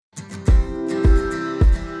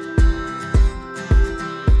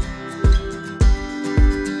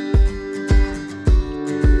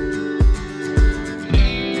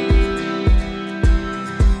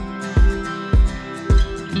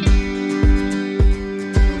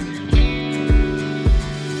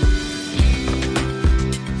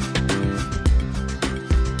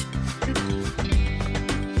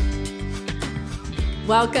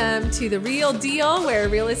Welcome to The Real Deal, where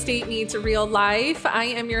real estate meets real life. I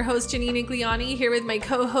am your host, Janine Igliani, here with my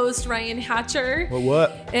co-host, Ryan Hatcher.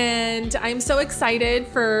 What? And I'm so excited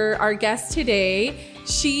for our guest today.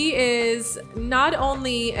 She is not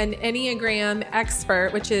only an Enneagram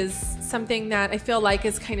expert, which is something that I feel like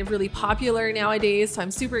is kind of really popular nowadays, so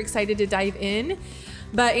I'm super excited to dive in.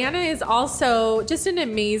 But Anna is also just an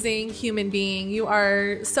amazing human being. You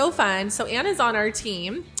are so fun. So Anna's on our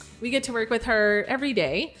team. We get to work with her every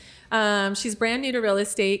day. She's brand new to real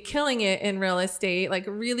estate, killing it in real estate, like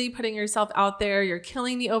really putting yourself out there. You're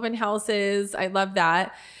killing the open houses. I love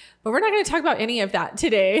that. But we're not going to talk about any of that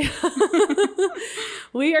today.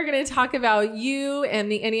 We are going to talk about you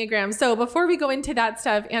and the Enneagram. So before we go into that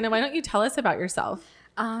stuff, Anna, why don't you tell us about yourself?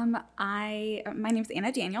 My name's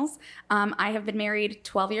Anna Daniels. I have been married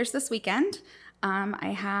 12 years this weekend.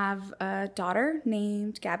 I have a daughter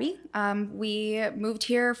named Gabby. We moved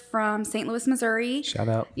here from St. Louis, Missouri. Shout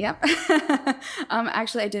out. Yep.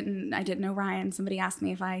 Actually, I didn't know Ryan. Somebody asked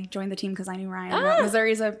me if I joined the team because I knew Ryan. Well,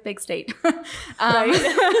 Missouri's a big state. Right.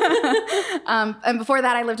 And before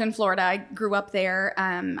that, I lived in Florida. I grew up there.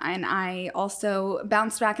 And I also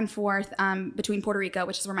bounced back and forth between Puerto Rico,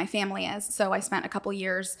 which is where my family is. So I spent a couple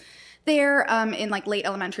years there in like late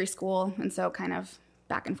elementary school. And so kind of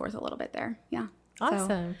back and forth a little bit there. Yeah.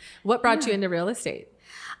 Awesome. What brought you into real estate?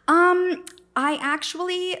 I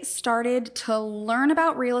actually started to learn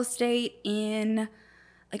about real estate in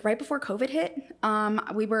like right before COVID hit.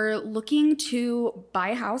 We were looking to buy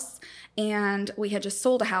a house and we had just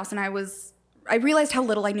sold a house and I realized how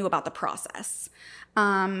little I knew about the process.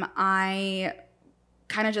 I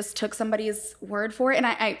kind of just took somebody's word for it. And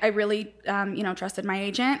I really, trusted my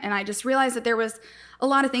agent. And I just realized that there was a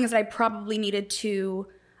lot of things that I probably needed to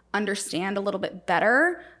understand a little bit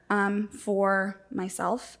better for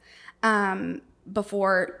myself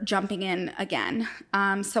before jumping in again.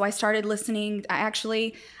 So I started listening.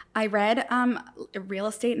 I read Real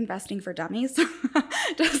Estate Investing for Dummies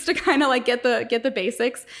just to kind of like get the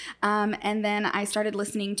basics. And then I started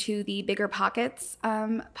listening to the Bigger Pockets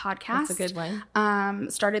podcast. That's a good one.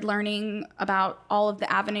 Started learning about all of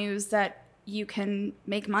the avenues that you can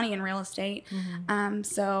make money in real estate. Mm-hmm.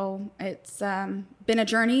 So it's been a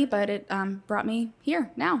journey, but it brought me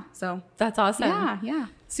here now. So that's awesome. Yeah.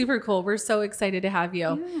 Super cool. We're so excited to have you.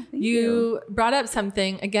 Yeah, thank you brought up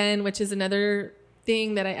something again, which is another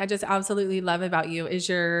thing that I just absolutely love about you is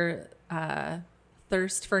your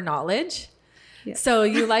thirst for knowledge. Yes. So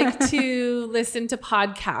you like to listen to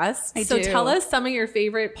podcasts. I do. Tell us some of your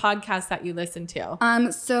favorite podcasts that you listen to.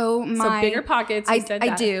 So Bigger Pockets. You said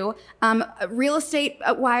that. I do. Real estate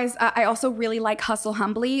wise, I also really like Hustle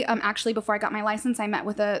Humbly. Actually, before I got my license, I met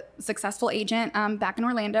with a successful agent back in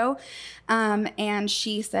Orlando, and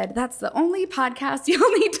she said that's the only podcast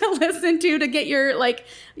you'll need to listen to get your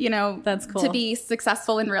that's cool. to be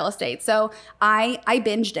successful in real estate. So I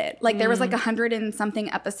binged it. Like there was like 100 and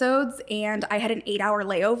something episodes, and I had an 8-hour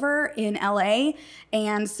layover in LA.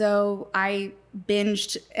 And so I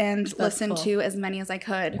binged and listened to as many as I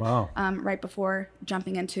could. Wow. Right before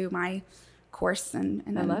jumping into my course. And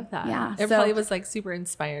I love that. Yeah. It probably was like super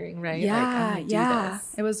inspiring, right? Yeah. Like, do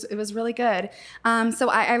this. It was really good. So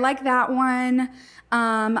I like that one.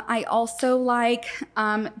 I also like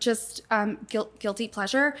guilty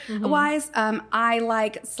pleasure wise. I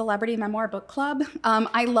like Celebrity Memoir Book Club.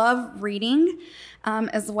 I love reading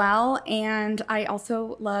as well. And I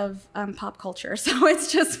also love pop culture. So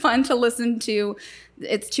it's just fun to listen to.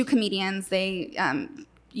 It's two comedians. They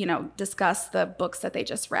discuss the books that they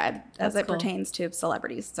just read as it pertains to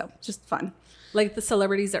celebrities. So just fun. Like the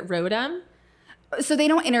celebrities that wrote them? So they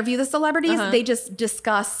don't interview the celebrities. They just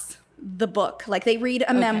discuss the book. Like they read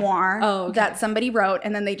a memoir that somebody wrote,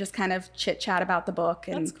 and then they just kind of chit chat about the book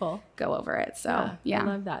and go over it. So yeah, I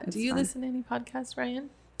love that. Do you listen to any podcasts,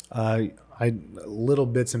 Ryan? I little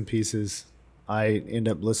bits and pieces. I end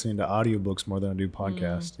up listening to audiobooks more than I do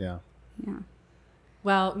podcasts. Yeah.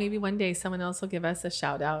 Well, maybe one day someone else will give us a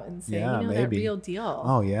shout out and say, maybe. that Real Deal.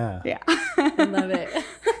 Oh yeah. Yeah. I love it.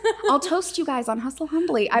 I'll toast you guys on Hustle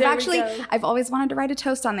Humbly. I've always wanted to write a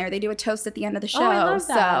toast on there. They do a toast at the end of the show. I love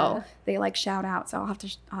that. So they like shout out. So I'll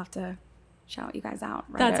have to shout you guys out.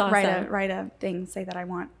 That's awesome. Write a thing, say that I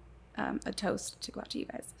want a toast to go out to you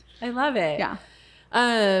guys. I love it. Yeah.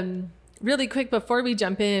 Really quick before we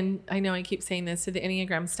jump in, I know I keep saying this to the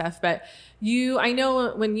Enneagram stuff, but I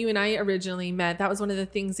know when you and I originally met, that was one of the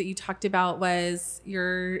things that you talked about was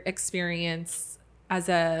your experience as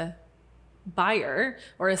a buyer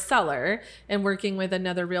or a seller and working with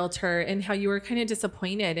another realtor and how you were kind of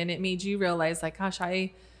disappointed and it made you realize like, gosh,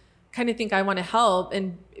 I kind of think I want to help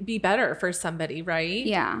and be better for somebody, right?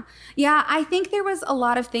 Yeah. Yeah. I think there was a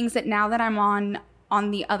lot of things that now that I'm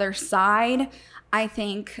on the other side, I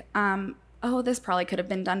think, oh, this probably could have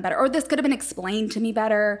been done better, or this could have been explained to me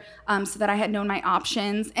better, so that I had known my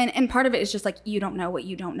options. And part of it is just like, you don't know what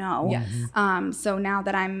you don't know. Yes. So now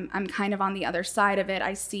that I'm kind of on the other side of it,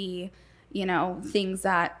 I see, things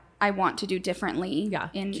that I want to do differently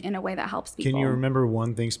in a way that helps people. Can you remember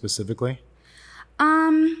one thing specifically?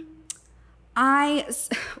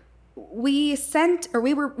 We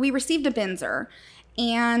received a Binzer,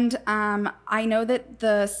 and I know that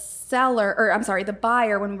the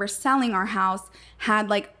buyer, when we were selling our house, had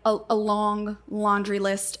like a long laundry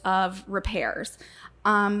list of repairs.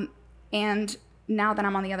 And now that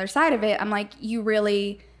I'm on the other side of it, I'm like, you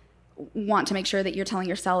really want to make sure that you're telling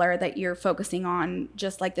your seller that you're focusing on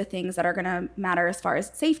just like the things that are going to matter as far as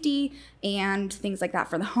safety and things like that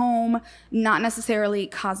for the home, not necessarily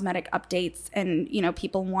cosmetic updates and,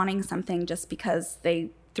 people wanting something just because they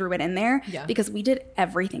threw it in there, because we did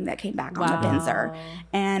everything that came back on the Binzer,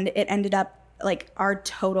 and it ended up like our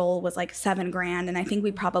total was like $7,000. And I think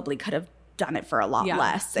we probably could have done it for a lot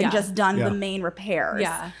less and just done the main repairs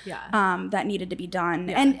that needed to be done.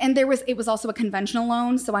 And it was also a conventional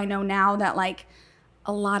loan. So I know now that like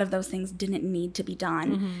a lot of those things didn't need to be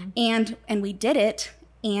done. And we did it,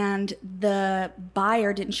 and the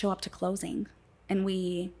buyer didn't show up to closing, and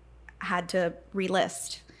we had to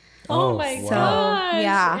relist. Oh my gosh.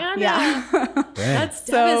 Yeah. That's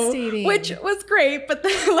devastating. Which was great, but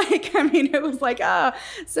then, it was like,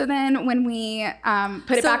 So then when we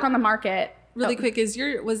put it back on the market. Really quick,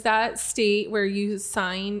 was that state where you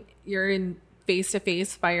sign, you're in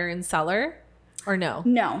face-to-face buyer and seller, or no?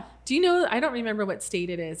 No. Do you know, I don't remember what state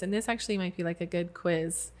it is, and this actually might be like a good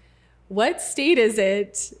quiz. What state is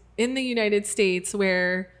it in the United States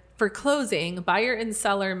where for closing, buyer and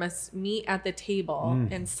seller must meet at the table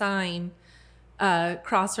and sign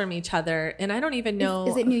across from each other? And I don't even know.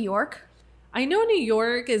 Is it New York? I know New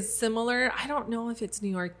York is similar. I don't know if it's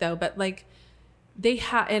New York though, but like they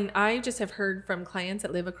have, and I just have heard from clients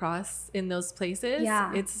that live across in those places.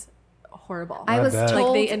 Yeah. It's horrible. I was told,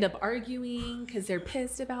 like they end up arguing because they're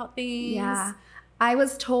pissed about things. Yeah. I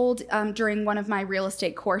was told during one of my real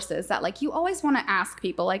estate courses that like you always want to ask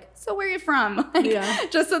people like, so where are you from?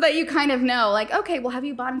 Just so that you kind of know, like, okay, well, have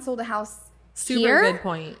you bought and sold a house here? Good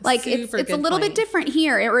point. Like it's a little bit different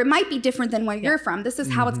here, or it might be different than where you're from. This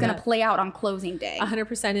is how it's going to play out on closing day.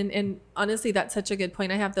 100%. And honestly, that's such a good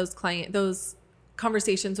point. I have those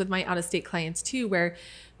conversations with my out-of-state clients too, where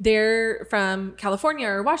they're from California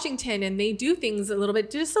or Washington and they do things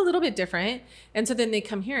just a little bit different. And so then they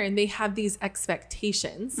come here and they have these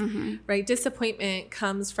expectations, right? Disappointment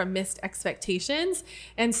comes from missed expectations.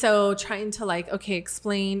 And so trying to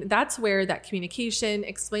explain, that's where that communication,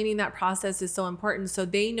 explaining that process is so important. So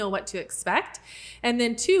they know what to expect. And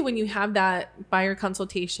then too, when you have that buyer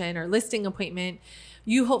consultation or listing appointment,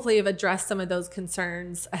 you hopefully have addressed some of those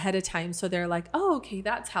concerns ahead of time. So they're like, oh, okay,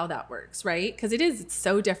 that's how that works, right? Because it's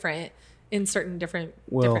so different in certain different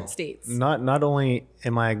states. Not only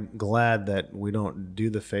am I glad that we don't do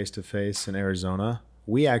the face-to-face in Arizona,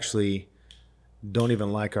 we actually don't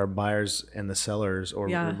even like our buyers and the sellers or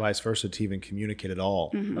vice versa to even communicate at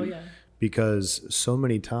all. Oh, yeah. Because so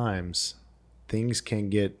many times things can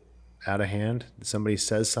get out of hand. Somebody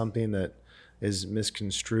says something that is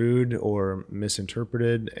misconstrued or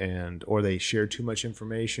misinterpreted, or they share too much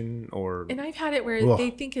information, and I've had it where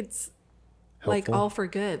they think it's helpful, like all for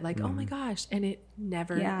good, like oh my gosh, and it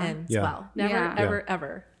never ends well,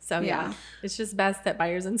 ever. So it's just best that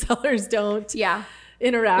buyers and sellers don't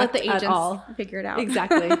interact. Let the agents at all figure it out.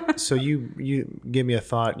 Exactly. So you give me a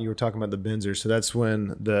thought. You were talking about the Binzer. So that's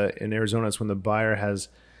when in Arizona, it's when the buyer has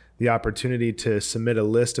the opportunity to submit a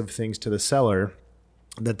list of things to the seller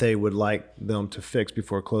that they would like them to fix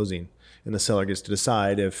before closing. And the seller gets to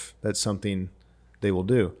decide if that's something they will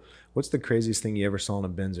do. What's the craziest thing you ever saw in a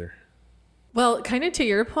Binzer? Well, kind of to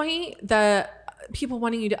your point, the people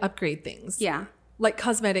wanting you to upgrade things. Yeah. Like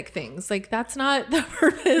cosmetic things. Like that's not the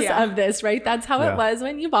purpose of this, right? That's how it was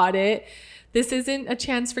when you bought it. This isn't a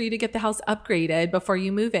chance for you to get the house upgraded before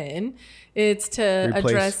you move in. It's to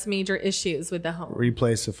address major issues with the home.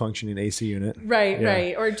 Replace a functioning AC unit.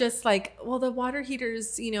 Right. Or just like, well, the water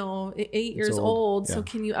heater's, 8 years old. So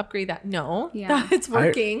can you upgrade that? No, it's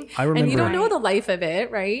working. I remember, and you don't know the life of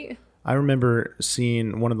it, right? I remember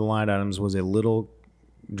seeing one of the line items was a little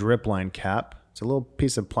drip line cap. It's a little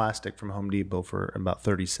piece of plastic from Home Depot for about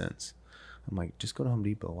 30 cents. I'm like, just go to Home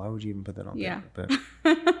Depot. Why would you even put that on there? But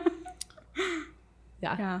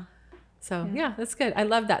Yeah. So yeah, that's good. I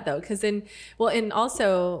love that though. And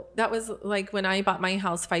also that was like when I bought my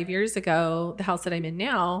house 5 years ago, the house that I'm in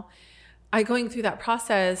now, going through that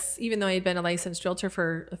process, even though I had been a licensed realtor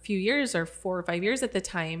for a few years or 4 or 5 years at the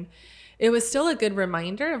time, it was still a good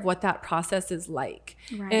reminder of what that process is like.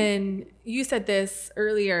 Right. And you said this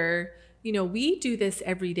earlier, we do this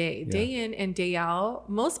every day, day in and day out.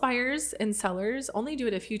 Most buyers and sellers only do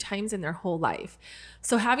it a few times in their whole life.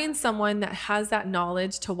 So having someone that has that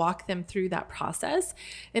knowledge to walk them through that process,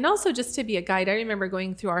 and also just to be a guide. I remember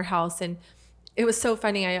going through our house, and it was so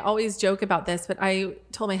funny. I always joke about this, but I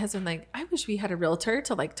told my husband, like, I wish we had a realtor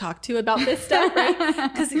to like talk to about this stuff, right?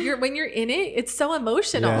 Because when you're in it, it's so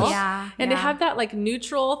emotional. Yes. Yeah. And to have that like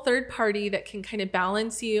neutral third party that can kind of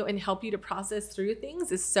balance you and help you to process through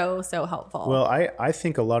things is so, so helpful. Well, I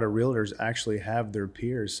think a lot of realtors actually have their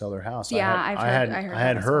peers sell their house. Yeah, I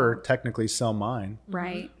had her technically sell mine.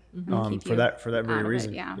 Right. For that very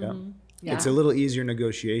reason. Yeah. Yeah. It's a little easier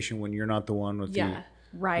negotiation when you're not the one with the,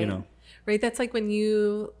 Right. Right. That's like when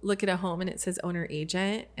you look at a home and it says owner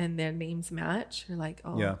agent and their names match. You're like,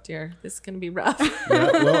 oh dear, this is going to be rough.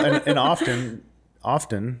 Well, and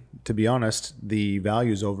often, to be honest, the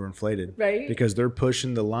value is overinflated. Right. Because they're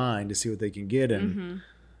pushing the line to see what they can get. And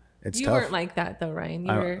it's You tough. weren't like that though, Ryan.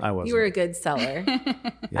 I wasn't. You were a good seller.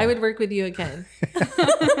 I would work with you again.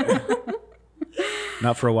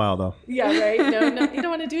 Not for a while, though. Yeah, right. No, you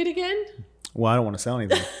don't want to do it again? Well, I don't want to sell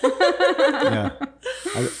anything. Yeah.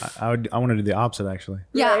 I want to do the opposite, actually.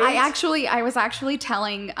 Yeah, Right? I was actually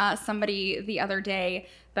telling somebody the other day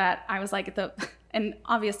that I was like and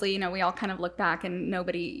obviously, we all kind of look back and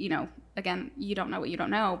nobody, again, you don't know what you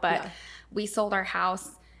don't know, but we sold our house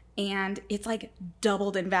and it's like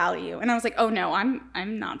doubled in value. And I was like, oh no,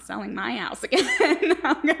 I'm not selling my house again.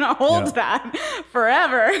 I'm going to hold that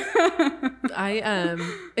forever.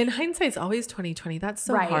 In hindsight, it's always 2020. That's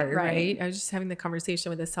so hard, right? I was just having the conversation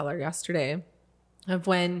with a seller yesterday of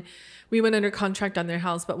when we went under contract on their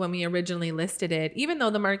house, but when we originally listed it, even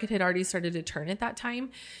though the market had already started to turn at that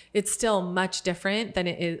time, it's still much different than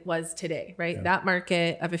it was today, right? Yeah. That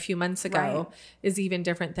market of a few months ago is even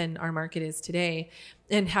different than our market is today.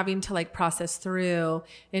 And having to like process through,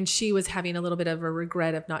 and she was having a little bit of a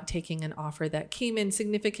regret of not taking an offer that came in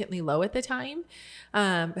significantly low at the time.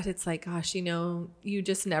 But it's like, gosh, you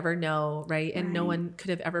just never know, right? And no one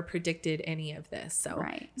could have ever predicted any of this. So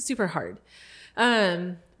super hard.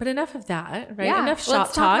 But enough of that, right? Yeah. Enough shop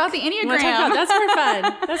Let's talk about the Enneagram. That's more fun.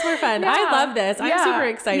 That's more fun. Yeah. I love this. I'm super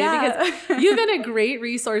excited because you've been a great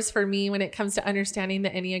resource for me when it comes to understanding the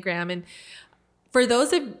Enneagram. And for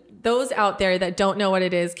those out there that don't know what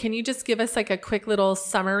it is, can you just give us like a quick little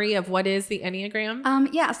summary of what is the Enneagram?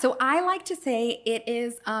 Yeah. So I like to say it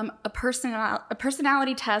is a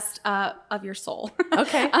personality test of your soul.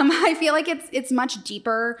 Okay. I feel like it's much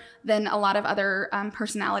deeper than a lot of other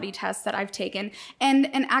personality tests that I've taken. And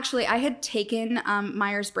actually, I had taken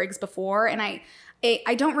Myers-Briggs before, and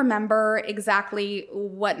I don't remember exactly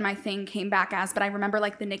what my thing came back as, but I remember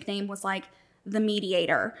like the nickname was like the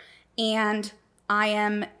mediator. And I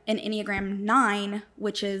am an Enneagram 9,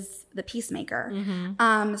 which is the peacemaker.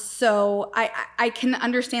 Mm-hmm. So I can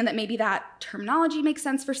understand that maybe that terminology makes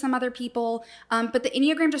sense for some other people. But the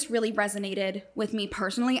Enneagram just really resonated with me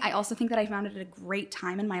personally. I also think that I found it at a great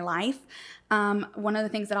time in my life. One of the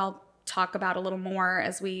things that I'll talk about a little more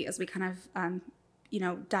as we kind of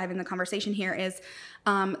dive in the conversation here is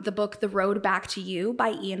the book The Road Back to You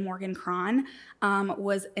by Ian Morgan Cron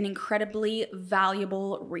was an incredibly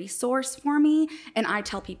valuable resource for me, and I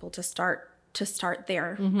tell people to start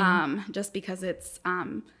there, just because it's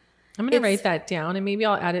I'm going to write that down and maybe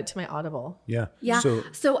I'll add it to my Audible. Yeah.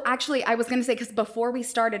 So actually I was going to say, because before we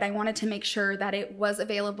started, I wanted to make sure that it was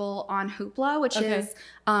available on Hoopla, which is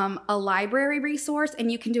a library resource, and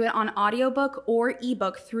you can do it on audiobook or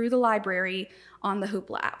ebook through the library on the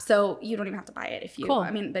Hoopla app. So you don't even have to buy it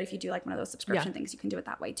but if you do like one of those subscription things, you can do it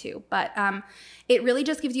that way too. But it really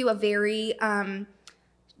just gives you a very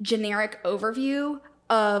generic overview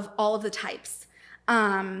of all of the types.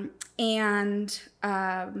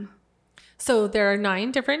 So there are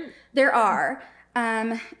 9 different? There are.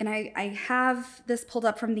 And I have this pulled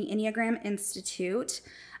up from the Enneagram Institute,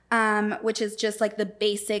 which is just like the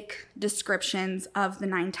basic descriptions of the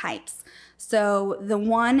 9 types. So the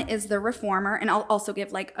 1 is the reformer, and I'll also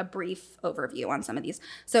give like a brief overview on some of these.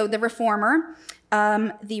 So the reformer,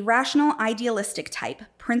 the rational idealistic type,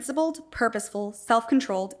 principled, purposeful,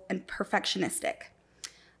 self-controlled, and perfectionistic.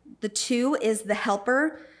 The 2 is the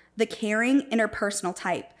helper, the caring, interpersonal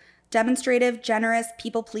type, demonstrative, generous,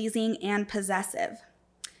 people-pleasing, and possessive.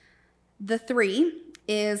 The 3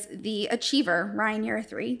 is the achiever. Ryan, you're a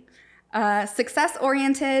 3.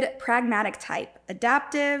 Success-oriented, pragmatic type,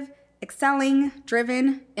 adaptive, excelling,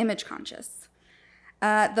 driven, image conscious.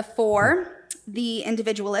 The 4, the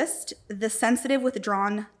individualist, the sensitive,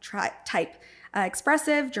 withdrawn type,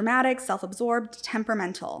 expressive, dramatic, self-absorbed,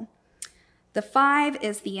 temperamental. The 5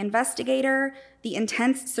 is the investigator, the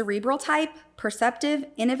intense cerebral type, perceptive,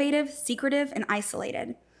 innovative, secretive, and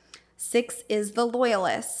isolated. 6 is the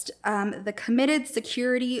loyalist, the committed,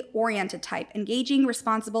 security-oriented type, engaging,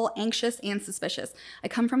 responsible, anxious, and suspicious. I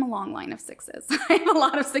come from a long line of 6s. I have a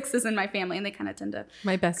lot of 6s in my family, and they kind of tend to...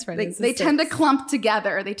 My best friend is a They 6. tend to clump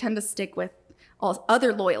together. They tend to stick with all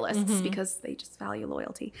other loyalists because they just value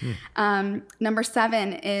loyalty. Number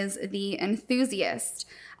 7 is the enthusiast,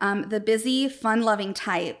 the busy, fun-loving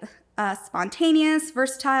type, spontaneous,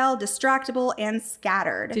 versatile, distractible, and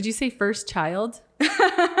scattered. Did you say first child?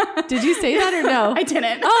 Did you say that or no? I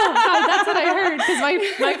didn't. Oh, God, that's what I heard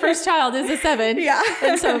because my first child is a 7. Yeah.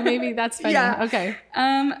 And so maybe that's funny. Yeah. Okay.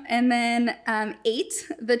 And then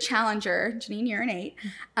 8, the challenger. Janine, you're an 8.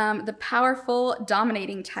 The powerful,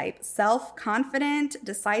 dominating type, self-confident,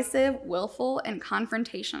 decisive, willful, and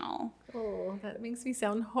confrontational. Oh, that makes me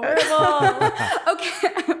sound horrible. Okay.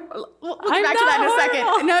 We'll get back to that in a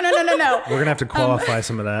second. No. We're going to have to qualify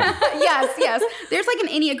some of that. Yes. There's like an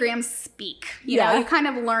Enneagram speak. You know, you kind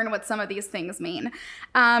of learn what some of these things mean.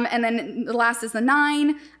 And then the last is the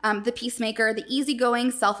 9, the peacemaker, the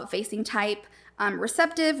easygoing, self-effacing type,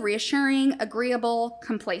 receptive, reassuring, agreeable,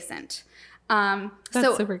 complacent.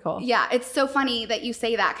 That's super cool. Yeah, it's so funny that you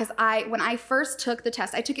say that because when I first took the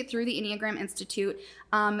test, I took it through the Enneagram Institute.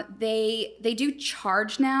 They do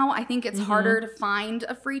charge now. I think it's harder to find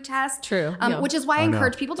a free test. True. Which is why I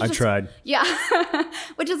encourage people to I just... tried. Yeah.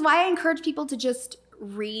 Which is why I encourage people to just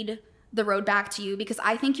read The Road Back to You, because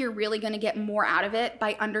I think you're really going to get more out of it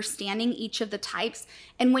by understanding each of the types.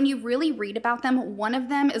 And when you really read about them, one of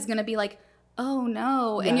them is going to be like, oh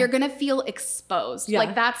no. And you're going to feel exposed. Yeah.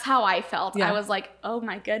 Like that's how I felt. Yeah. I was like, oh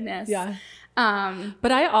my goodness. Yeah.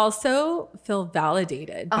 But I also feel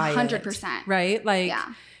validated by 100%. it, right? Like,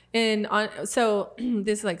 Yeah. so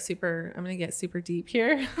this is like super, I'm going to get super deep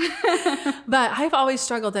here, but I've always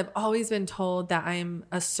struggled. I've always been told that I'm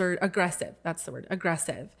aggressive. That's the word,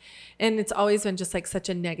 aggressive. And it's always been just like such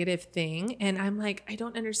a negative thing. And I'm like, I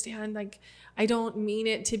don't understand. Like, I don't mean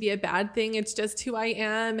it to be a bad thing. It's just who I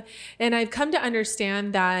am. And I've come to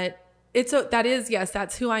understand that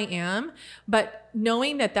that's who I am. But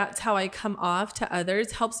knowing that that's how I come off to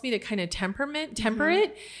others helps me to kind of temper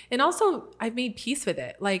it. And also I've made peace with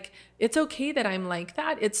it. Like, it's okay that I'm like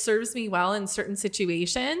that. It serves me well in certain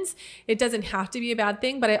situations. It doesn't have to be a bad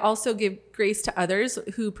thing, but I also give grace to others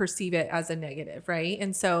who perceive it as a negative. Right.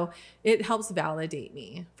 And so it helps validate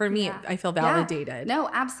me. For me, I feel validated. Yeah. No,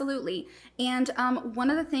 absolutely. And one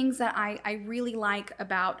of the things that I really like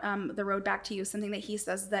about The Road Back to You, something that he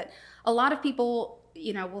says that a lot of people,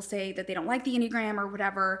 you know, will say that they don't like the Enneagram or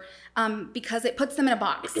whatever, because it puts them in a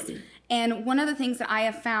box. And one of the things that I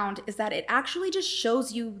have found is that it actually just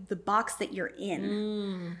shows you the box that you're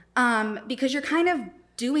in, because you're kind of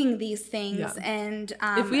doing these things. Yeah. And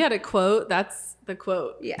if we had a quote, that's the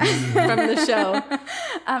quote from the show.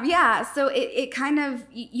 So it kind of,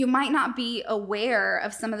 you might not be aware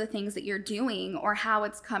of some of the things that you're doing or how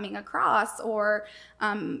it's coming across or,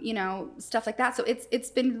 you know, stuff like that. So it's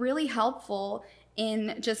been really helpful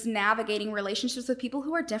in just navigating relationships with people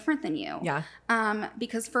who are different than you. Yeah.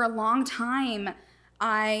 Because for a long time,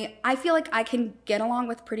 I feel like I can get along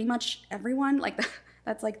with pretty much everyone. Like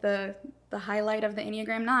that's like the highlight of the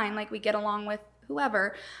Enneagram 9. Like we get along with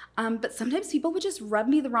whoever. But sometimes people would just rub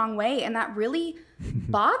me the wrong way. And that really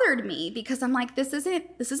bothered me because I'm like, this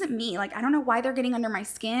isn't me. Like, I don't know why they're getting under my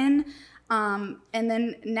skin. And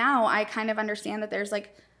then now I kind of understand that there's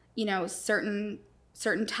like, you know, certain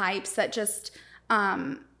types that just,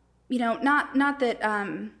 you know, not that,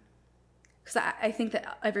 because I think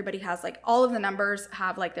that everybody has like all of the numbers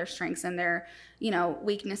have like their strengths and their, you know,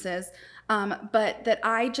 weaknesses. But that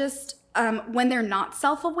I just, when they're not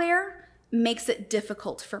self-aware, makes it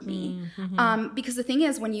difficult for me. Because the thing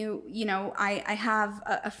is when you know, I have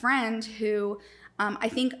a friend who, I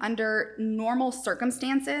think under normal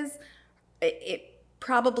circumstances, it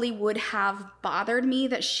probably would have bothered me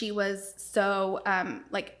that she was so,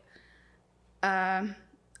 like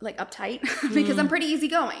uptight because I'm pretty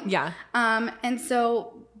easygoing. Yeah. And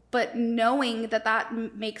so, but knowing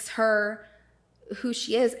that makes her who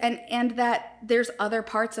she is and that there's other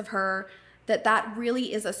parts of her that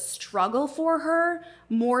really is a struggle for her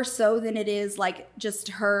more so than it is like just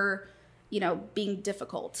her, you know, being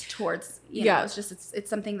difficult towards, you know, it's just, it's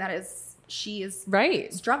something that she is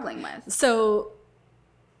struggling with. So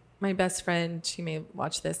my best friend, she may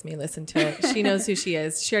watch this, may listen to it. She knows who she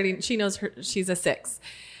is. She knows she's a 6.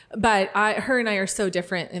 But her and I are so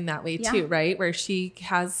different in that way too, right? Where she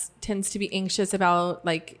tends to be anxious about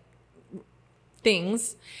like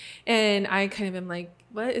things. And I kind of am like,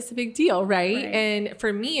 what is the big deal, right? And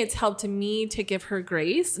for me, it's helped me to give her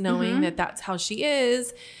grace, knowing that that's how she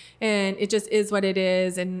is. And it just is what it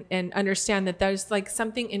is. And understand that there's like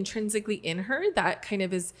something intrinsically in her that kind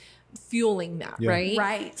of is fueling that, right?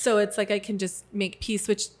 Right. So it's like I can just make peace,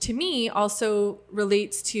 which to me also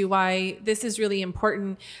relates to why this is really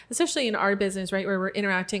important, especially in our business, right? Where we're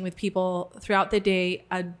interacting with people throughout the day,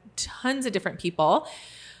 tons of different people,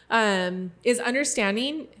 is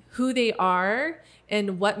understanding who they are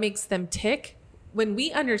and what makes them tick. When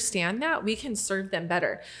we understand that, we can serve them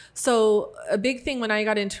better. So a big thing when I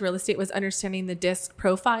got into real estate was understanding the DISC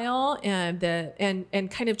profile and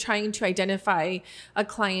kind of trying to identify a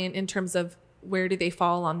client in terms of where do they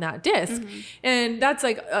fall on that DISC. And that's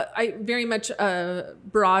like I very much a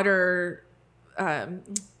broader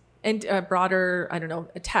I don't know,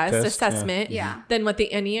 assessment than what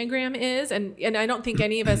the Enneagram is. And I don't think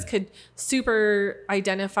any of us could super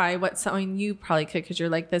identify what someone, you probably could because you're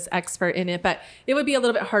like this expert in it, but it would be a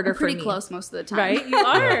little bit harder for me. Pretty close most of the time. Right? You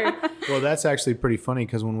are. Well, that's actually pretty funny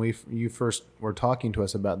because when you first were talking to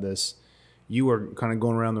us about this, you were kind of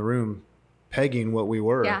going around the room pegging what we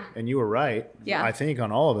were. Yeah. And you were right. Yeah. I think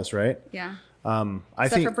on all of us, right? Yeah. I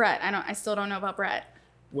Except think for Brett. I still don't know about Brett.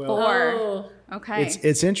 Well, 4. Okay.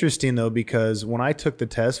 It's interesting though, because when I took the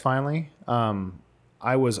test finally,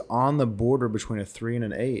 I was on the border between a 3 and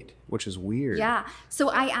an 8, which is weird. Yeah. So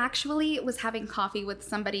I actually was having coffee with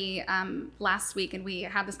somebody last week, and we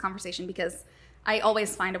had this conversation because I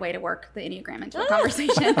always find a way to work the Enneagram into a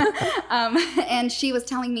conversation. And she was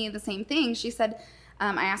telling me the same thing. She said,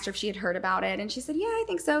 I asked her if she had heard about it, and she said, yeah, I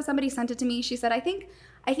think so. Somebody sent it to me. She said, I think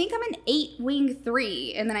I'm an 8 wing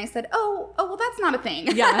 3. And then I said, oh, well, that's not a thing.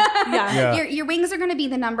 Yeah. Your wings are going to be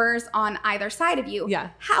the numbers on either side of you. Yeah.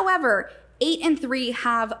 However, 8 and 3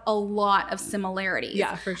 have a lot of similarities.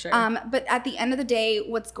 Yeah, for sure. But at the end of the day,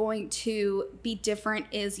 what's going to be different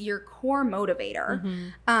is your core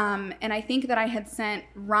motivator. And I think that I had sent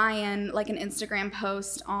Ryan like an Instagram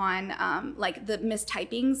post on like the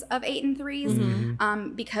mistypings of 8 and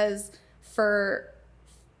 3s, because for,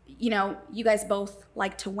 you guys both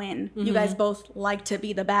like to win. You guys both like to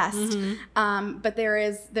be the best. But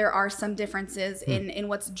there are some differences in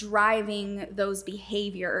what's driving those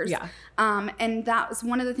behaviors. Yeah. And that was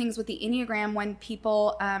one of the things with the Enneagram when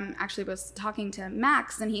people actually was talking to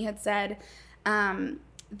Max, and he had said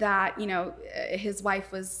that, his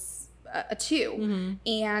wife was a 2.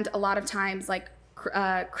 And a lot of times like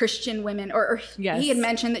Christian women, or he had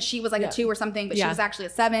mentioned that she was like a 2 or something, but she was actually a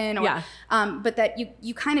 7, or but that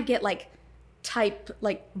you kind of get like typecast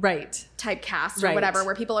or whatever,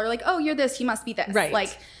 where people are like, oh, you're this, you must be this,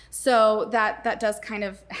 like, so that does kind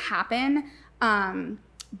of happen.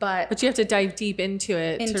 But you have to dive deep into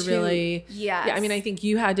it to really, I mean, I think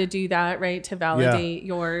you had to do that, right, to validate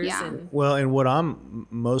yours. Yeah. And what I'm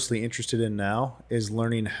mostly interested in now is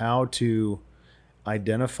learning how to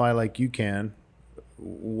identify, like you can,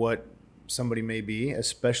 what somebody may be,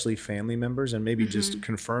 especially family members, and maybe just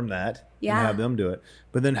confirm that and have them do it.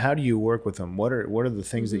 But then how do you work with them? What are the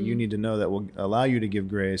things that you need to know that will allow you to give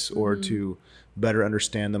grace or to better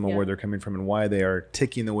understand them, or where they're coming from and why they are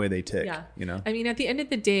ticking the way they tick? I mean, at the end of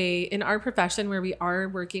the day, in our profession where we are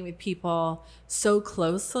working with people so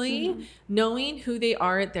closely, knowing who they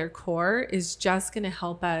are at their core is just going to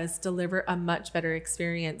help us deliver a much better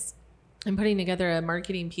experience. And putting together a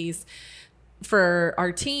marketing piece for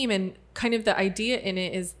our team, and kind of the idea in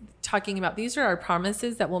it is talking about these are our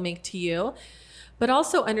promises that we'll make to you, but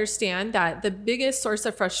also understand that the biggest source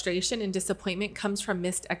of frustration and disappointment comes from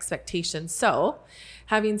missed expectations. So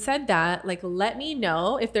having said that, like, let me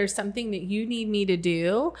know if there's something that you need me to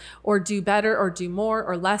do or do better or do more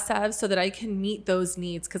or less of, so that I can meet those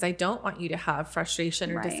needs, because I don't want you to have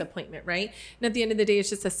frustration or disappointment, right? And at the end of the day,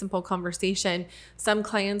 it's just a simple conversation. Some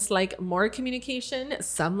clients like more communication,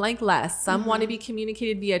 some like less. Some want to be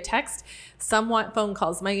communicated via text, some want phone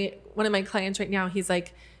calls. One of my clients right now, he's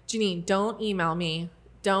like, Janine, don't email me,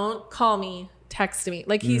 don't call me, text me.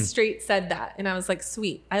 Like, he straight said that. And I was like,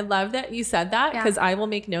 sweet. I love that you said that, because I will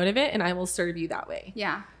make note of it and I will serve you that way.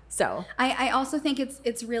 Yeah. So I also think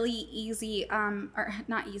it's really easy, or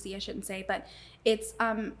not easy, I shouldn't say, but it's,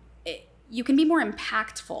 you can be more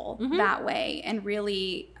impactful that way and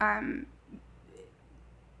really,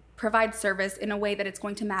 provide service in a way that it's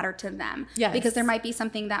going to matter to them. Yes. Because there might be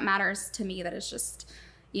something that matters to me that is just,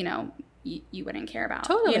 you wouldn't care about.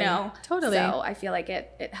 Totally. Totally. Totally. So I feel like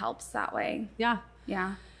it helps that way. Yeah.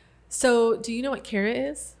 Yeah. So do you know what Kara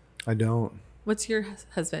is? I don't. What's your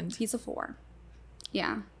husband? He's a 4.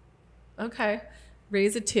 Yeah. Okay.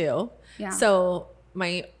 Ray's a 2. Yeah. So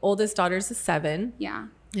my oldest daughter's a 7. Yeah.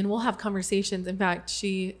 And we'll have conversations. In fact,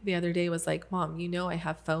 she the other day was like, Mom, you know I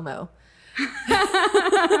have FOMO.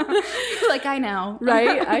 Like, I know.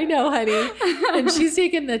 Right? I know, honey. And she's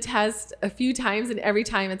taken the test a few times, and every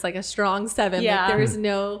time it's like a strong 7. Yeah. Like there is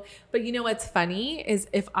no, but you know what's funny is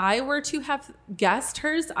if I were to have guessed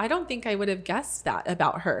hers, I don't think I would have guessed that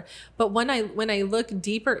about her. But when I look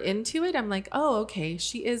deeper into it, I'm like, oh, okay,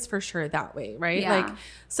 she is for sure that way. Right? Yeah. Like,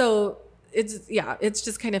 so it's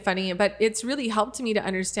just kind of funny, but it's really helped me to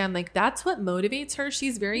understand, like, that's what motivates her.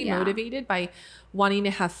 She's very motivated by wanting to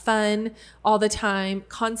have fun all the time,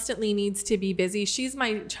 constantly needs to be busy. She's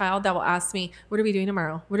my child that will ask me, what are we doing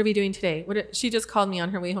tomorrow? What are we doing today? She just called me on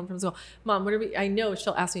her way home from school. Mom, I know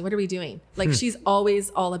she'll ask me, what are we doing? Like, she's always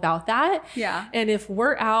all about that. Yeah. And if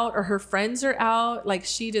we're out or her friends are out, like,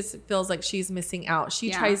 she just feels like she's missing out.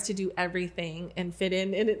 She tries to do everything and fit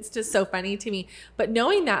in. And it's just so funny to me. But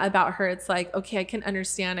knowing that about her, it's like, okay, I can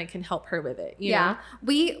understand. I can help her with it. You know?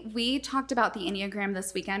 We talked about the Enneagram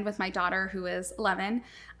this weekend with my daughter, who is 11.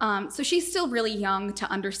 So she's still really young to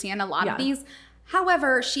understand a lot of these.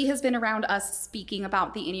 However, she has been around us speaking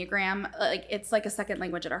about the Enneagram. Like, it's like a second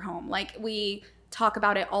language at our home. Like, we talk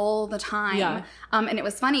about it all the time. Yeah. And it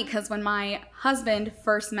was funny because when my husband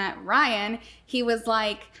first met Ryan, he was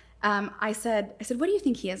like, I said, what do you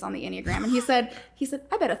think he is on the Enneagram? And he said,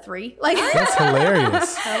 I bet a 3. Like, That's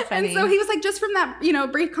hilarious. So funny. and so he was like, just from that,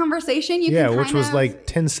 brief conversation, you Yeah, can which was like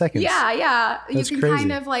 10 seconds. Yeah. That's you can crazy.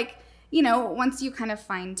 kind of like, once you kind of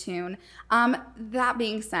fine tune. That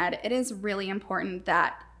being said, it is really important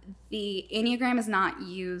that the Enneagram is not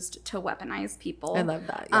used to weaponize people. I love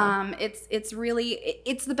that. Yeah. It's really,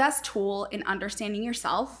 it's the best tool in understanding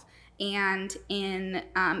yourself and in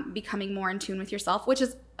becoming more in tune with yourself, which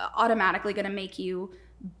is automatically going to make you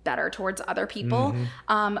better towards other people.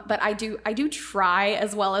 But I do try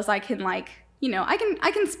as well as I can, like,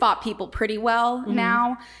 I can spot people pretty well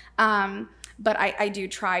now. But I do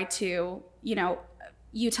try to,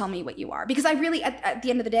 you tell me what you are, because I really, at the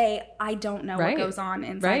end of the day, I don't know what goes on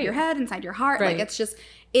inside your head, inside your heart. Like, it's just,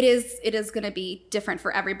 it is going to be different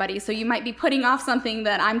for everybody. So you might be putting off something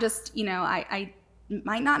that I'm just, I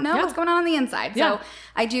might not know what's going on the inside. So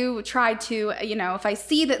I do try to, if I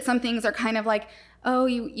see that some things are kind of like, oh,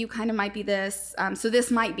 you kind of might be this, so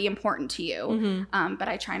this might be important to you. But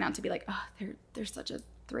I try not to be like, oh, they're such a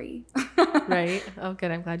 3. Right. Oh,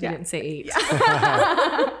 good. I'm glad you didn't say 8.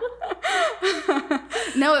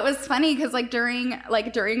 No, it was funny because during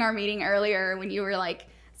our meeting earlier, when you were like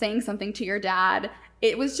saying something to your dad,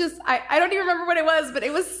 it was just, I don't even remember what it was, but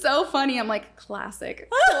it was so funny. I'm like, classic.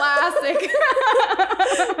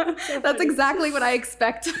 That's exactly what I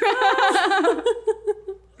expect.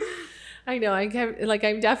 I know.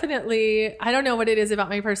 I'm definitely, I don't know what it is about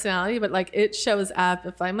my personality, but like, it shows up.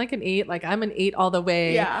 If I'm like an 8, like I'm an 8 all the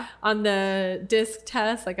way. Yeah. On the DISC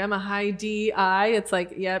test, like I'm a high DI. It's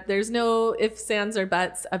like, yep, there's no ifs, ands, or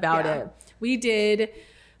buts about it. We did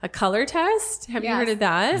a color test. Have you heard of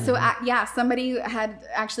that? So somebody had,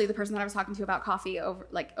 actually, the person that I was talking to about coffee over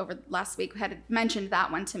last week had mentioned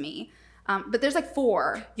that one to me. But there's like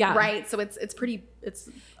 4, right? So it's pretty,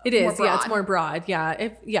 it is. Yeah, it's more broad.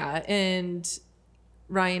 Yeah. And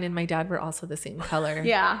Ryan and my dad were also the same color.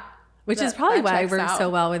 Which is probably why I work so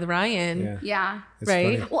well with Ryan. Yeah.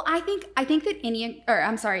 Right. Funny. Well, I think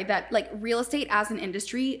that like real estate as an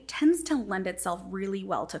industry tends to lend itself really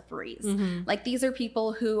well to 3s. Like, these are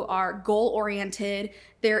people who are goal oriented.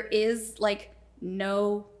 There is like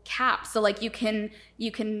no cap. So like you can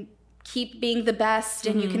keep being the best,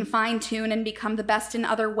 and you can fine tune and become the best in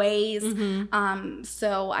other ways.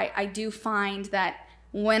 So I do find that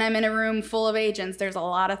when I'm in a room full of agents, there's a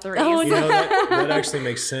lot of 3s. Oh, no. That actually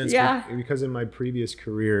makes sense. Because in my previous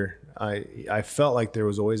career, I felt like there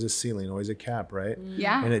was always a ceiling, always a cap, right?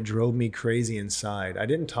 Yeah. And it drove me crazy inside. I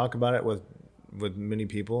didn't talk about it with many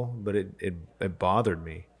people, but it bothered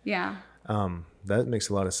me. Yeah. That makes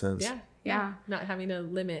a lot of sense. Yeah. Not having a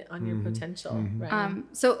limit on your potential. Right.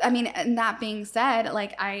 So, I mean, and that being said,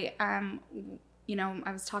 like I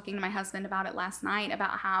was talking to my husband about it last night,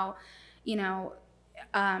 about how, we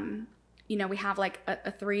have like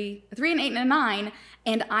a 3, an 8, and a 9.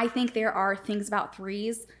 And I think there are things about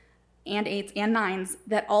 3s and 8s and 9s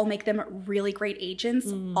that all make them really great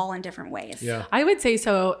agents, all in different ways. Yeah. I would say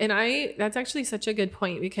so. And that's actually such a good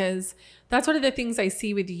point, because that's one of the things I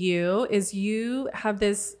see with you is you have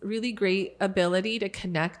this really great ability to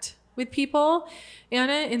connect with people,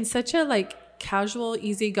 Anna, in such a like casual,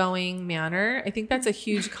 easygoing manner. I think that's a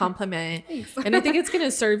huge compliment. And I think it's going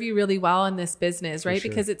to serve you really well in this business, right?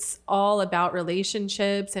 Because it's all about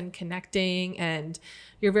relationships and connecting, and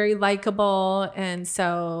you're very likable. And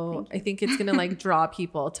so I think it's going to like draw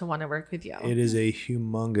people to want to work with you. It is a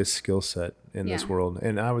humongous skill set in this world.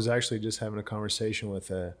 And I was actually just having a conversation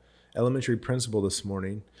with a elementary principal this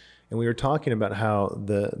morning, and we were talking about how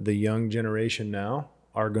the young generation now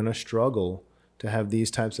are going to struggle to have these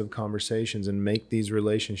types of conversations and make these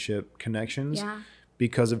relationship connections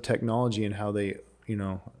because of technology and how they,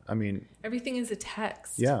 everything is a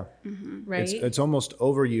text. Yeah. Right. It's almost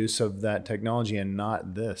overuse of that technology and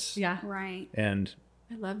not this. Yeah. Right. And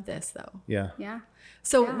I love this though. Yeah.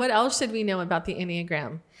 So what else should we know about the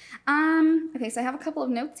Enneagram? Okay, so I have a couple of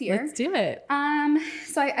notes here. Let's do it.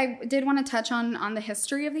 So I did want to touch on the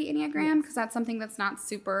history of the Enneagram, because that's something that's not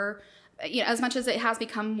super, as much as it has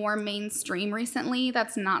become more mainstream recently,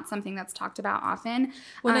 that's not something that's talked about often.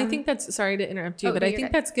 Well, I think that's, sorry to interrupt you, but I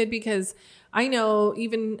think that's good, because I know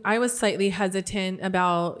even I was slightly hesitant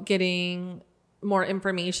about getting more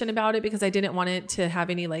information about it, because I didn't want it to have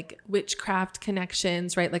any like witchcraft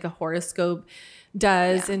connections, right? Like a horoscope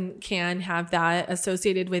does and can have that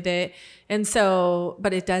associated with it. And so,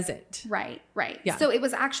 but it doesn't. Right. Yeah. So it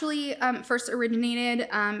was actually first originated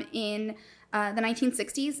in the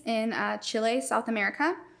 1960s in Chile, South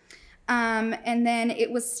America. And then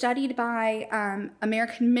it was studied by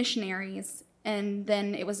American missionaries, and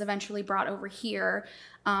then it was eventually brought over here.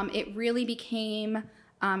 It really became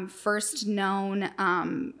first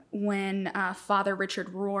known when Father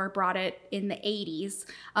Richard Rohr brought it in the 80s.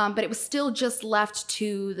 But it was still just left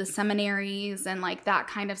to the seminaries and like that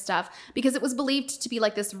kind of stuff, because it was believed to be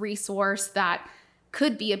like this resource that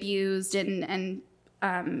could be abused and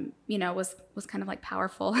was kind of like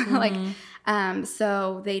powerful.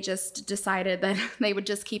 So they just decided that they would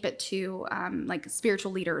just keep it to like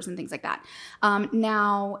spiritual leaders and things like that.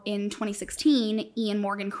 Now in 2016, Ian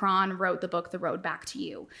Morgan Cron wrote the book, The Road Back to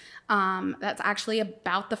You. That's actually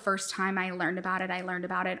about the first time I learned about it. I learned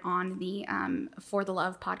about it on the For the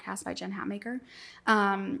Love podcast by Jen Hatmaker.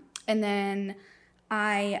 And then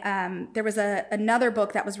there was another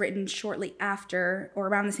book that was written shortly after or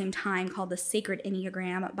around the same time called The Sacred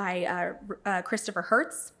Enneagram by Christopher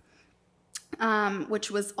Hertz, which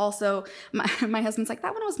was also, my husband's like,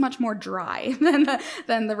 that one was much more dry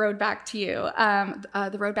than The Road Back to You.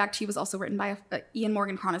 The Road Back to You was also written by Ian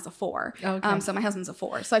Morgan Cron as a 4. Okay. So my husband's a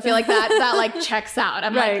 4. So I feel like that like checks out.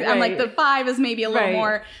 I'm like the 5 is maybe a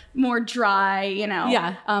little more dry,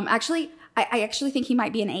 Yeah. Actually, I actually think he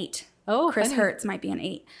might be an 8. Oh, Chris funny. Hertz might be an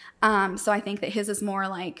 8. So I think that his is more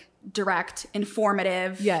like direct,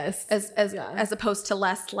 informative. Yes. As opposed to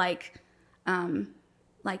less like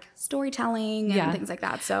storytelling and things like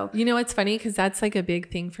that. So, it's funny, because that's like a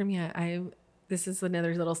big thing for me. This is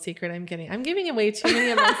another little secret I'm getting. I'm giving away too many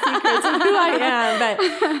of my secrets of who I am,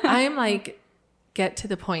 but I am like, get to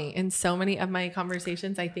the point. In so many of my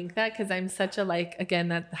conversations, I think that, because I'm such a again,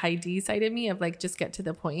 that high D side of me of like, just get to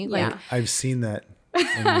the point. Yeah. Like, I've seen that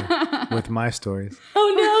with my stories.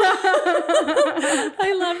 Oh no.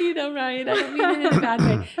 I love you though, Ryan. I don't mean it in a bad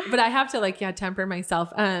way, but I have to temper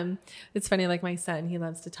myself. It's funny, like my son, he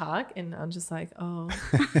loves to talk, and I'm just like, oh,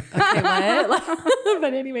 okay, what?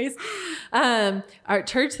 But anyways, our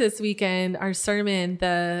church this weekend, our sermon,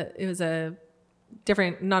 it was a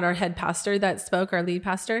different, not our head pastor that spoke, our lead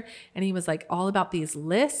pastor, and he was like all about these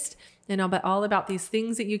lists and all about these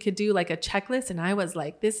things that you could do, like a checklist. And I was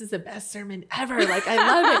like, this is the best sermon ever. Like, I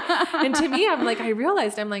love it. And to me, I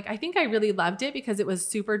realized, I think I really loved it because it was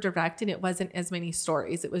super direct and it wasn't as many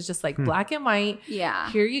stories. It was just like black and white.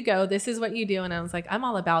 Yeah. Here you go. This is what you do. And I was like, I'm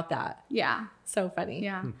all about that. Yeah. So funny.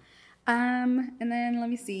 Yeah. And then let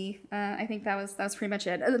me see. I think that was pretty much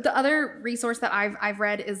it. The other resource that I've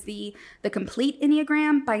read is the Complete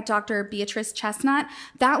Enneagram by Dr. Beatrice Chestnut.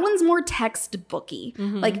 That one's more textbooky.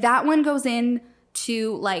 Mm-hmm. Like that one goes into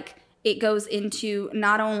it goes into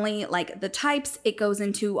not only like the types, it goes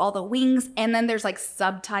into all the wings, and then there's like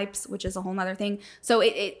subtypes, which is a whole nother thing. So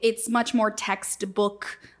it's much more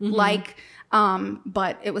textbook like.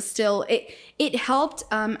 But it was still, it helped,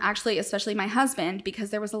 actually, especially my husband, because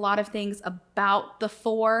there was a lot of things about the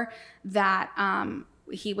 4 that,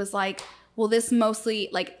 he was like, well, this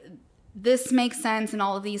mostly this makes sense. And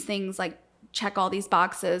all of these things check all these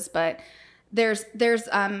boxes, but there's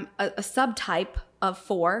a subtype of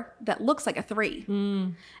 4 that looks like a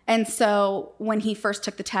 3. And so when he first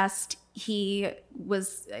took the test, he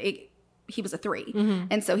he was a 3.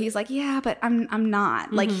 And so he's like, yeah, but I'm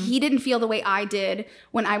not. Like, he didn't feel the way I did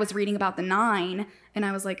when I was reading about the 9. And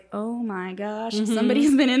I was like, oh my gosh,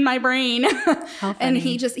 somebody's been in my brain. And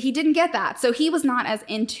he didn't get that. So he was not as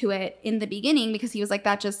into it in the beginning because he was like,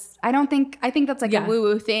 I think that's like a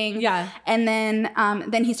woo-woo thing. Yeah. And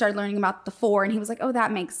then he started learning about the 4 and he was like, oh,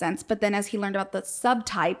 that makes sense. But then as he learned about the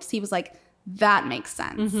subtypes, he was like, that makes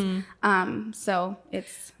sense. So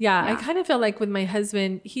it's I kind of feel like with my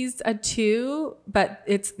husband, he's a 2, but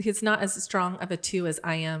he's not as strong of a 2 as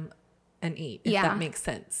I am an 8, if that makes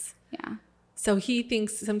sense. Yeah. So he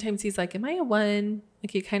thinks sometimes he's like, am I a 1?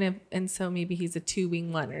 Like he kind of, and so maybe he's a 2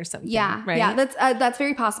 wing 1 or something. Yeah. Right. Yeah. That's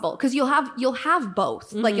very possible. Cause you'll have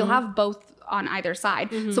both, like you'll have both on either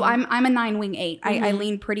side. So I'm a 9 wing 8. I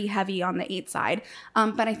lean pretty heavy on the 8 side.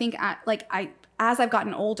 But I think as I've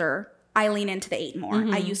gotten older, I lean into the 8 more.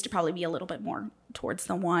 I used to probably be a little bit more towards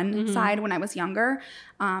the 1 side when I was younger.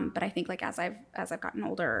 But I think like as I've gotten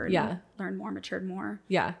older and learned more, matured more,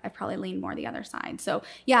 I've probably leaned more the other side. So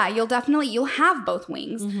yeah, you'll have both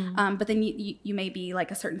wings. But then you may be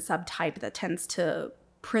like a certain subtype that tends to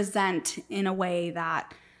present in a way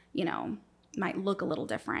that, might look a little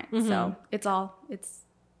different. So it's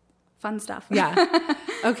fun stuff. Yeah.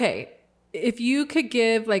 Okay. If you could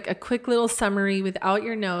give like a quick little summary without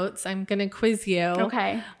your notes, I'm going to quiz you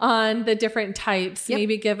on the different types. Yep.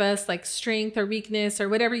 Maybe give us like strength or weakness or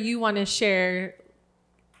whatever you want to share.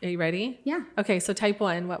 Are you ready? Yeah. Okay. So type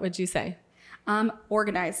 1, what would you say?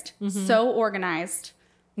 Organized. So organized.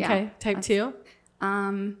 Yeah. Okay. Type 2?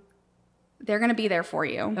 They're going to be there for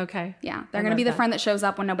you. Okay. Yeah. They're going to be the friend that shows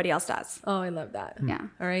up when nobody else does. Oh, I love that. Yeah.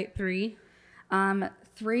 All right. 3?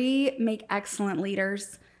 3 make excellent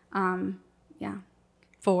leaders. 4?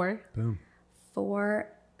 Boom. 4,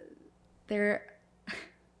 they're...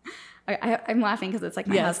 I'm laughing because it's like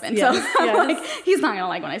my husband. Yes, so like, he's not gonna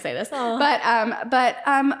like when I say this. Aww. But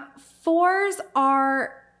 4s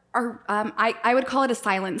are I would call it a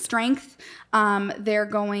silent strength. They're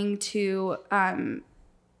going to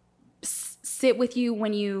sit with you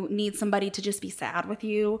when you need somebody to just be sad with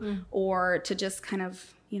you, or to just kind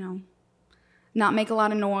of not make a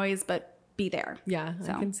lot of noise, but be there. Yeah,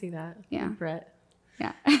 so, I can see that. Yeah, Brett.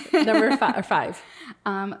 Yeah. Number 5.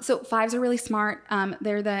 So 5s are really smart.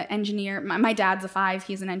 They're the engineer. My dad's a 5.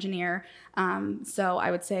 He's an engineer. So I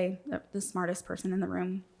would say the smartest person in the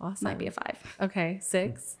room might be a 5. Okay.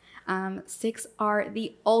 6. 6 are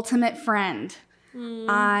the ultimate friend.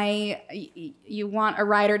 You want a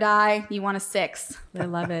ride or die. You want a 6. I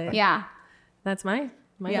love it. Yeah. That's my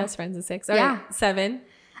best friend's a 6. All right. 7.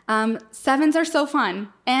 7s are so fun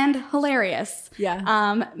and hilarious.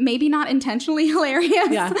 Yeah. Maybe not intentionally hilarious.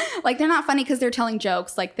 Yeah. Like they're not funny because they're telling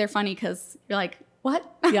jokes. Like they're funny because you're like, what?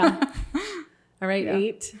 Yeah. All right.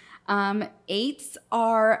 8. 8s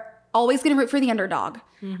are always going to root for the underdog.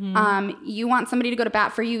 You want somebody to go to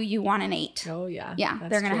bat for you. You want an 8. Oh yeah. Yeah.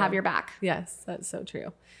 They're going to have your back. Yes. That's so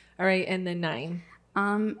true. All right. And then 9.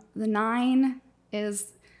 The 9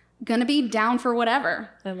 is going to be down for whatever.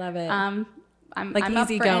 I love it. I'm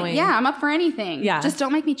easy going. I'm up for anything. Yeah. Just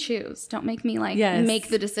don't make me choose. Don't make me make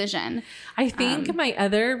the decision. I think my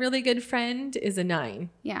other really good friend is a 9.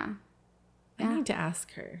 Yeah. I need to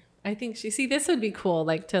ask her. I think this would be cool,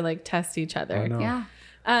 to test each other. Yeah.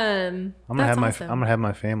 I'm gonna have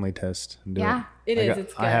my family test. And do it is.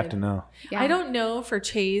 It's good. I have to know. Yeah. I don't know for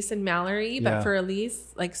Chase and Mallory, but for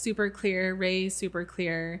Elise, super clear. Ray, super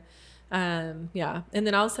clear. And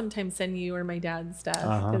then I'll sometimes send you or my dad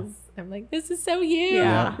stuff because I'm like, this is so you,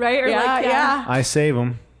 right? Or I save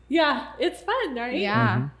them. Yeah, it's fun, right?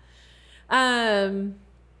 Yeah.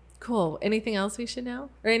 Cool. Anything else we should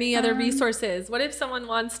know, or any other resources? What if someone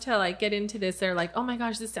wants to get into this? They're like, oh my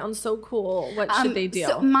gosh, this sounds so cool. What should they do?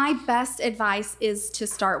 So my best advice is to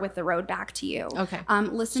start with The Road Back to You. Okay.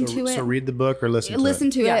 Listen to it. So read the book or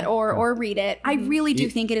listen to it or read it. I really do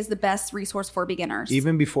think it is the best resource for beginners.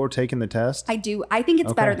 Even before taking the test? I do. I think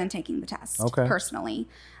it's better than taking the test, personally.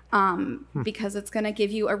 Because it's going to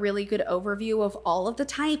give you a really good overview of all of the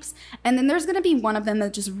types. And then there's going to be one of them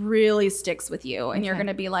that just really sticks with you. And you're going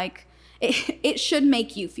to be like, it should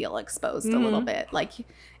make you feel exposed a little bit. Like,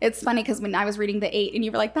 it's funny because when I was reading the 8 and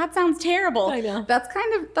you were like, that sounds terrible. I know. That's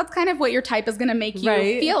kind of what your type is going to make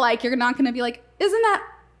you feel like. You're not going to be like, isn't that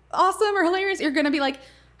awesome or hilarious? You're going to be like,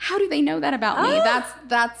 how do they know that about me?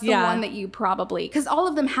 That's the one that you probably, because all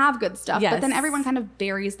of them have good stuff, but then everyone kind of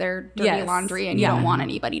buries their dirty laundry and you don't want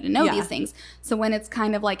anybody to know these things. So when it's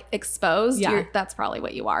kind of exposed, that's probably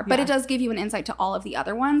what you are. But it does give you an insight to all of the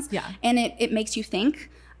other ones. Yeah. And it makes you think.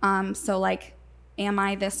 So am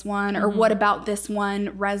I this one? Or what about this one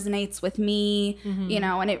resonates with me? You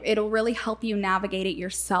know, and it'll really help you navigate it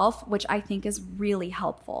yourself, which I think is really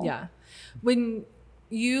helpful. Yeah. When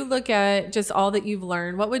you look at just all that you've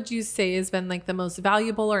learned, what would you say has been like the most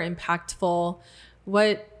valuable or impactful?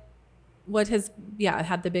 What has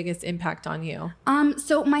had the biggest impact on you?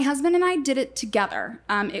 So my husband and I did it together.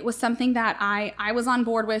 It was something that I was on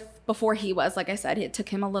board with before he was. Like I said, it took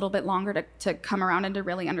him a little bit longer to come around and to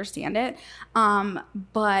really understand it.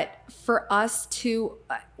 But for us to,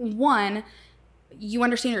 one, you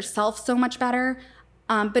understand yourself so much better.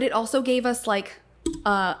 But it also gave us like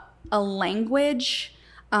a language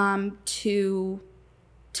to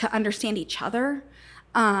understand each other.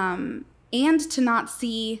 And to not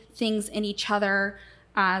see things in each other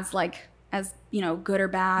as you know, good or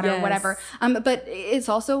bad or whatever. But it's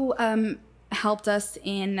also helped us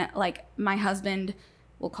in, like, my husband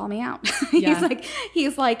will call me out.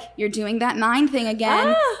 He's like, you're doing that 9 thing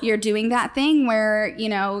again. You're doing that thing where, you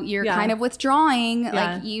know, you're kind of withdrawing.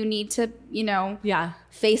 Like, you need to, you know,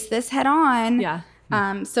 face this head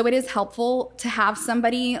on. So it is helpful to have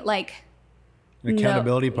somebody like an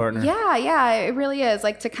accountability partner. Yeah, it really is.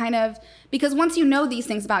 Like, to kind of, because once you know these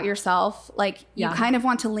things about yourself, like, you kind of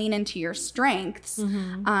want to lean into your strengths.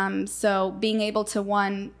 So being able to,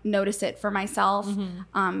 one, notice it for myself,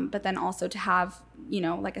 but then also to have, you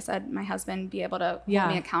know, like I said, my husband be able to hold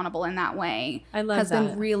me accountable in that way has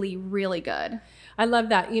been really, really good. I love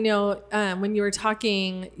that. You know, when you were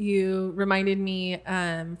talking, you reminded me,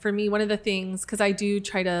 for me, one of the things, because I do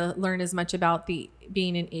try to learn as much about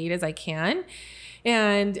being an 8 as I can.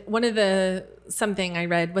 And one of something I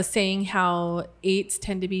read was saying how 8s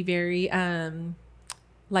tend to be very,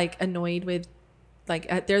 like, annoyed with,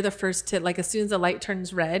 like, they're the first to, like, as soon as the light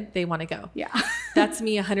turns red, they want to go. Yeah. That's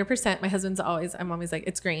me 100%. My husband's I'm always like,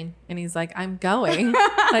 it's green. And he's like, I'm going.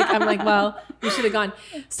 Like, I'm like, well, you should have gone.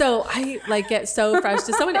 So I, like, get so frustrated.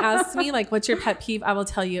 If someone asks me, like, what's your pet peeve? I will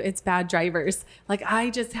tell you it's bad drivers. Like,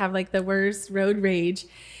 I just have, like, the worst road rage.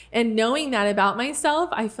 And knowing that about myself,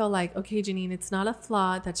 I feel like, okay, Janine, it's not a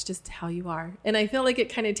flaw. That's just how you are. And I feel like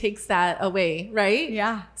it kind of takes that away, right?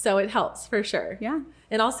 Yeah. So it helps for sure. Yeah.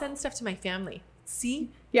 And I'll send stuff to my family. See?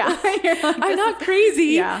 Yeah. I'm not crazy.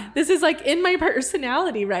 Yeah. This is like in my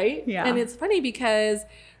personality, right? Yeah. And it's funny because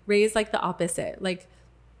Ray's like the opposite, like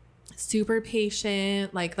super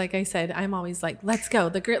patient. Like I said, I'm always like, let's go.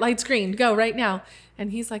 The light's green, go right now.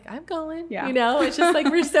 And he's like, I'm going. Yeah. You know, it's just like,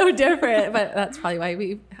 we're so different. But that's probably why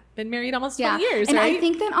we've been married almost 20 years, and right? I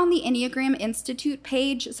think that on the Enneagram Institute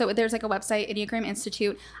page, so there's like a website, Enneagram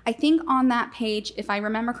Institute. I think on that page, if I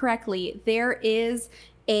remember correctly, there is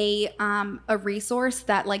a resource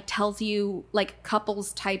that, like, tells you, like,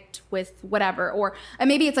 couples typed with whatever, or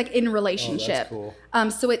maybe it's like in relationship. Oh,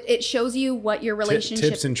 that's cool. So it shows you what your relationship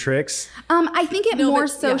tips and tricks. I think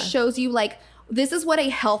it shows you, like, this is what a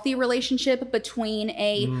healthy relationship between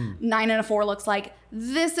a 9 and a 4 looks like.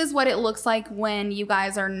 This is what it looks like when you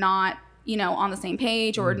guys are not, you know, on the same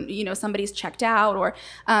page, or, you know, somebody's checked out, or,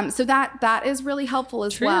 so that is really helpful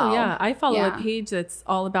as well. Yeah. I follow a page that's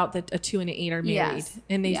all about a 2 and an 8 are married,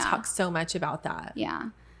 and they talk so much about that.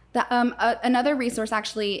 Yeah. Another resource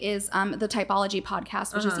actually is the Typology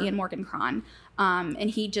podcast, which is Ian Morgan Cron. And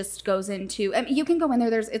he just goes into, I mean, you can go in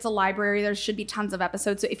there. It's a library. There should be tons of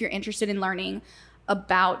episodes. So if you're interested in learning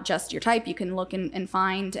about just your type, you can look and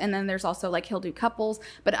find. And then there's also, like, he'll do couples.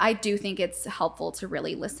 But I do think it's helpful to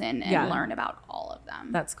really listen and learn about all of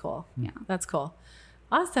them. That's cool. Yeah. That's cool.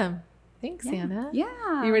 Awesome. Thanks, Anna.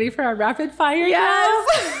 Yeah. You ready for our rapid fire? Yes.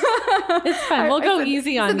 It's fun. We'll go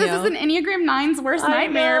easy on you. This is an Enneagram 9's worst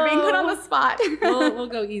nightmare, being put on the spot. We'll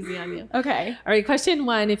go easy on you. Okay. All right. Question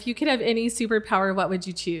 1. If you could have any superpower, what would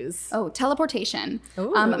you choose? Oh, teleportation.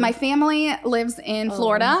 Ooh. My family lives in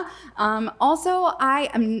Florida. Also, I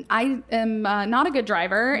am not a good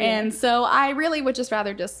driver. Yeah. And so I really would just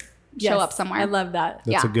rather just show up somewhere. I love that.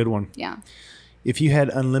 That's a good one. Yeah. If you had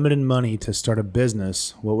unlimited money to start a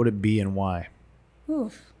business, what would it be and why?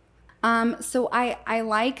 Oof. So I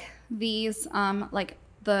like these, like,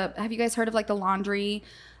 have you guys heard of, like, the laundry,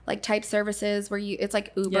 like, type services where it's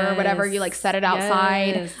like Uber or whatever, you, like, set it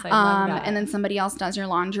outside, Yes, I love that. and then somebody else does your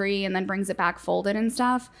laundry and then brings it back folded and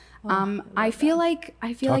stuff. I feel like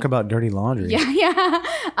Talk about dirty laundry. Yeah.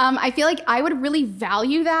 I feel like I would really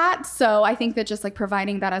value that. So I think that just, like,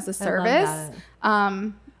 providing that as a service.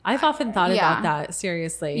 I've often thought about that,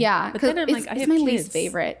 seriously. Yeah. But then I'm like, I have my kids. least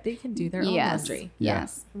favorite. They can do their own laundry.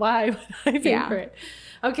 Yes. Why would I pay for it?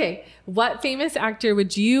 Okay. What famous actor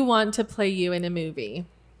would you want to play you in a movie?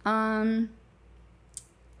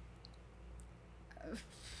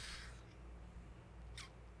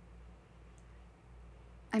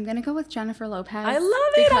 I'm going to go with Jennifer Lopez. I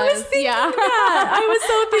love it. I was thinking that. I was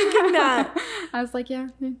so thinking that. I was like, yeah,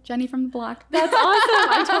 Jenny from the block. That's awesome.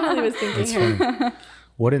 I totally was thinking her.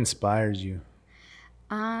 What inspires you?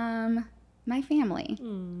 My family.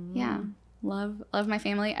 Yeah. Love my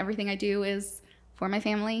family. Everything I do is for my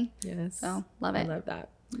family. Yes. So love it. I love that.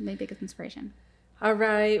 My biggest inspiration. All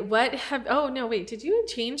right. Oh, no, wait. Did you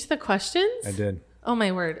change the questions? I did. Oh,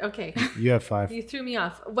 my word. Okay. You have 5. You threw me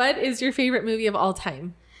off. What is your favorite movie of all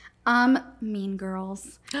time? Mean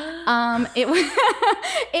Girls. It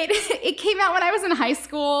came out when I was in high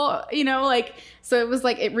school, you know, like, so it was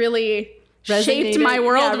like, it really shaped my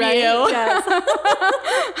worldview. Yeah, right.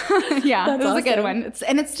 Yes. Yeah, it was a good one. It's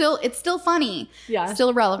still funny. Yeah.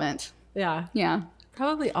 Still relevant. Yeah. Yeah.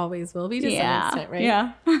 Probably always will be to some extent, right?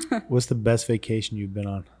 Yeah. What's the best vacation you've been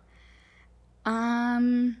on?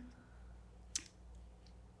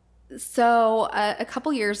 So a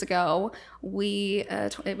couple years ago,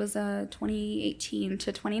 it was 2018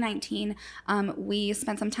 to 2019. We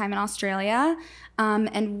spent some time in Australia,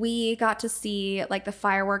 and we got to see like the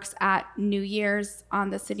fireworks at New Year's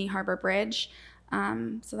on the Sydney Harbour Bridge.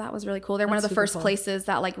 So that was really cool. They're one of the first places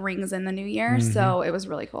that like rings in the new year. So it was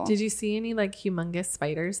really cool. Did you see any like humongous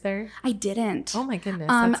spiders there? I didn't. Oh my goodness.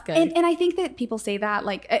 That's good. And I think that people say that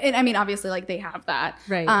like, and I mean, obviously like they have that.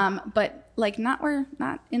 Right. But like not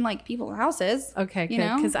in like people's houses. Okay. You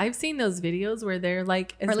know? Because I've seen those videos where they're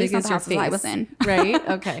like as or at least big not as the your houses face. I was in. Right.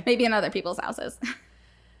 Okay. Maybe in other people's houses.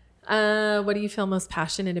 What do you feel most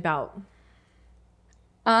passionate about?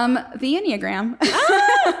 The Enneagram.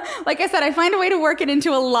 Like I said, I find a way to work it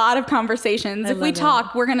into a lot of conversations. If we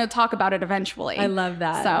talk, we're going to talk about it eventually. I love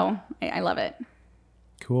that. So I love it.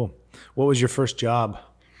 Cool. What was your first job?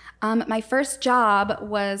 My first job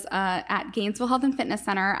was at Gainesville Health and Fitness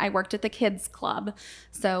Center. I worked at the kids club.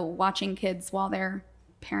 So watching kids while their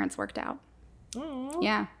parents worked out. Oh,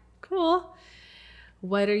 Yeah. cool.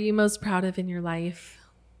 What are you most proud of in your life?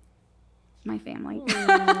 My family.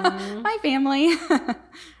 My family. Yeah.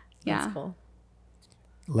 That's cool.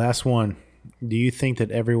 Last one. Do you think that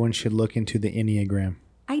everyone should look into the Enneagram?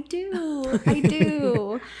 I do. I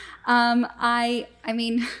do. I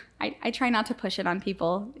mean, I try not to push it on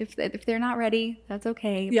people. If they're not ready, that's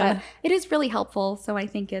okay. Yeah. But it is really helpful. So I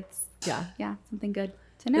think it's something good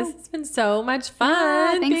to know. This has been so much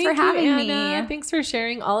fun. Yeah, thanks for having Anna. me. Thanks for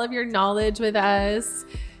sharing all of your knowledge with us.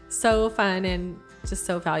 So fun and just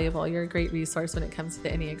so valuable. You're a great resource when it comes to the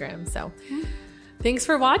Enneagram. So thanks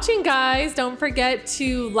for watching, guys. Don't forget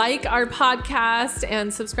to like our podcast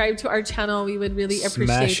and subscribe to our channel. We would really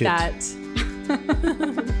appreciate that.